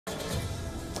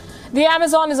The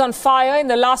Amazon is on fire. In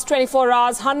the last 24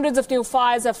 hours, hundreds of new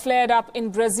fires have flared up in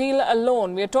Brazil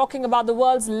alone. We are talking about the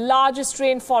world's largest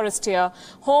rainforest here,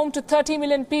 home to 30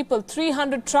 million people,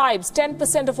 300 tribes,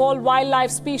 10% of all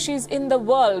wildlife species in the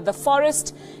world. The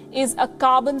forest is a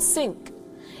carbon sink.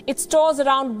 It stores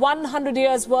around 100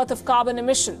 years' worth of carbon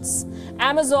emissions.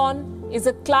 Amazon is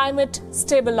a climate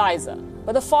stabilizer.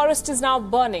 But the forest is now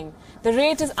burning. The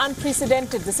rate is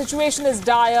unprecedented. The situation is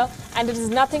dire, and it is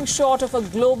nothing short of a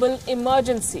global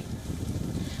emergency.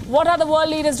 What are the world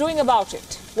leaders doing about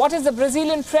it? What is the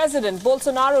Brazilian president,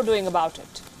 Bolsonaro, doing about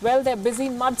it? Well, they're busy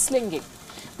mudslinging.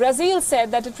 Brazil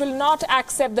said that it will not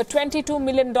accept the $22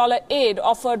 million aid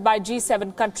offered by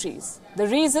G7 countries. The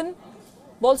reason?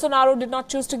 Bolsonaro did not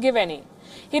choose to give any.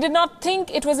 He did not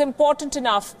think it was important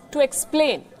enough to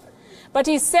explain. But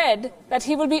he said that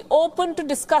he will be open to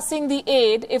discussing the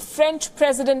aid if French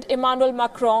President Emmanuel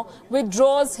Macron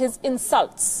withdraws his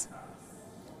insults.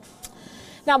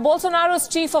 Now, Bolsonaro's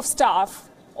chief of staff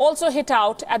also hit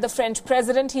out at the French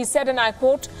president. He said, and I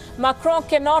quote, "Macron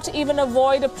cannot even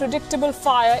avoid a predictable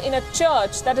fire in a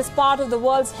church that is part of the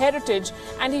world's heritage,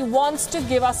 and he wants to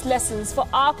give us lessons for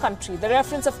our country." The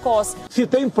reference, of course... Se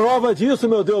tem prova disso,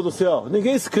 meu Deus do céu,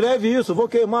 ninguém escreve isso, vou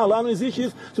queimar lá, não existe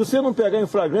isso. Se você não pegar em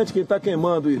flagrante quem está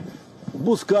queimando e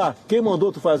buscar quem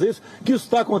mandou tu fazer isso, que isso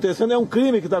está acontecendo, é um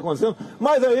crime que está acontecendo.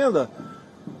 Mais ainda,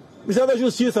 o Ministério da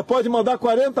Justiça pode mandar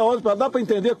 40 homens, dá para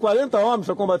entender, 40 homens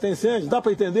para combater incêndio, dá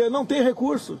para entender, não tem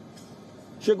recurso.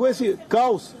 Chegou esse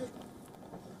caos.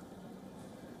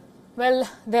 Well,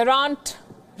 there aren't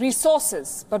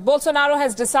resources, but Bolsonaro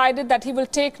has decided that he will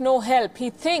take no help.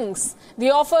 He thinks the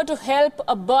offer to help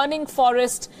a burning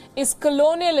forest is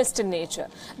colonialist in nature.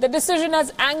 The decision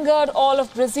has angered all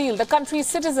of Brazil. The country's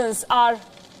citizens are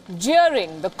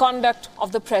jeering the conduct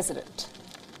of the president.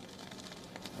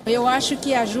 Eu acho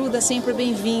que a ajuda é sempre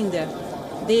bem-vinda,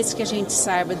 desde que a gente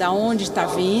saiba de onde está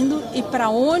vindo e para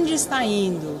onde está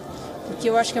indo. Porque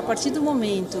eu acho que a partir do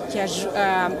momento que a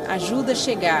ajuda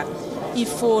chegar e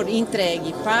for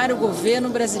entregue para o governo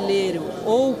brasileiro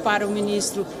ou para o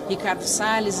ministro Ricardo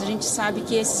Salles, a gente sabe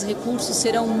que esses recursos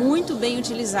serão muito bem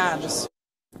utilizados.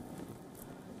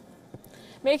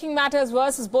 Making matters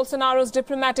worse is Bolsonaro's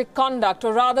diplomatic conduct,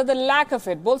 or rather the lack of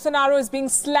it. Bolsonaro is being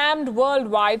slammed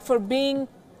worldwide for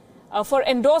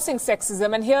endorsing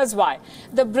sexism, and here's why.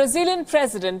 The Brazilian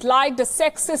president liked a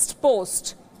sexist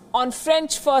post on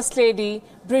French First Lady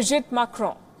Brigitte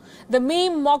Macron. The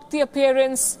meme mocked the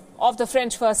appearance of the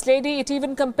French First Lady. It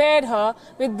even compared her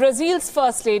with Brazil's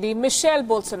First Lady, Michelle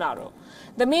Bolsonaro.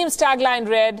 The meme's tagline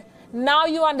read, "Now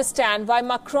you understand why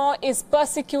Macron is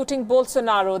persecuting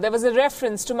Bolsonaro." There was a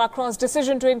reference to Macron's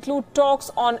decision to include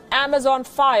talks on Amazon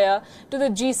fire to the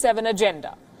G7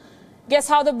 agenda. Guess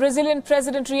how the Brazilian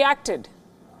president reacted?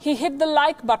 He hit the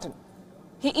like button.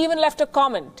 He even left a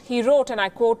comment. He wrote, and I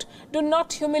quote, "Do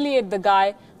not humiliate the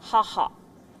guy, haha."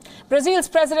 Brazil's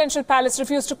presidential palace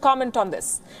refused to comment on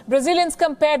this. Brazilians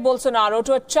compared Bolsonaro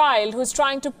to a child who is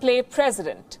trying to play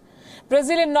president.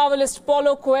 Brazilian novelist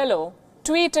Paulo Coelho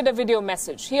tweeted a video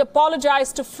message. He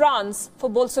apologized to France for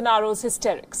Bolsonaro's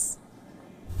hysterics.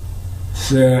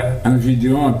 C'est un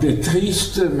vidéo un peu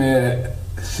triste, mais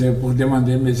c'est pour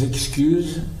demander mes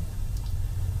excuses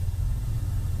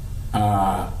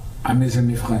à mes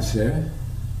amis français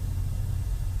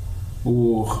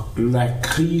pour la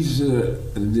crise,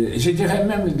 je dirais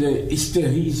même de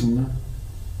hystérisme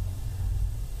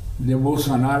de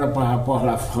Bolsonaro par rapport à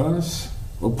la France,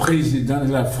 au président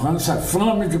de la France, sa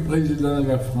femme du président de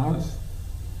la France,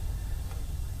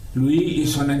 lui et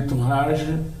son entourage,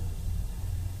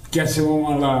 qui à ce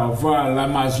moment-là voit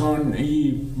l'Amazon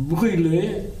y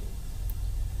brûler.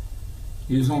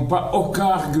 Ils n'ont pas aucun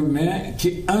argument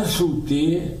qui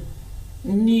insulter,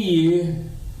 nier,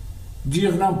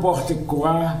 dire n'importe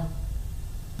quoi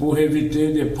pour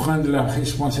éviter de prendre la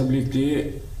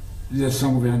responsabilité de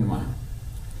son gouvernement.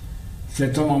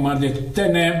 C'est un moment de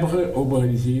ténèbres au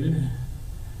Brésil.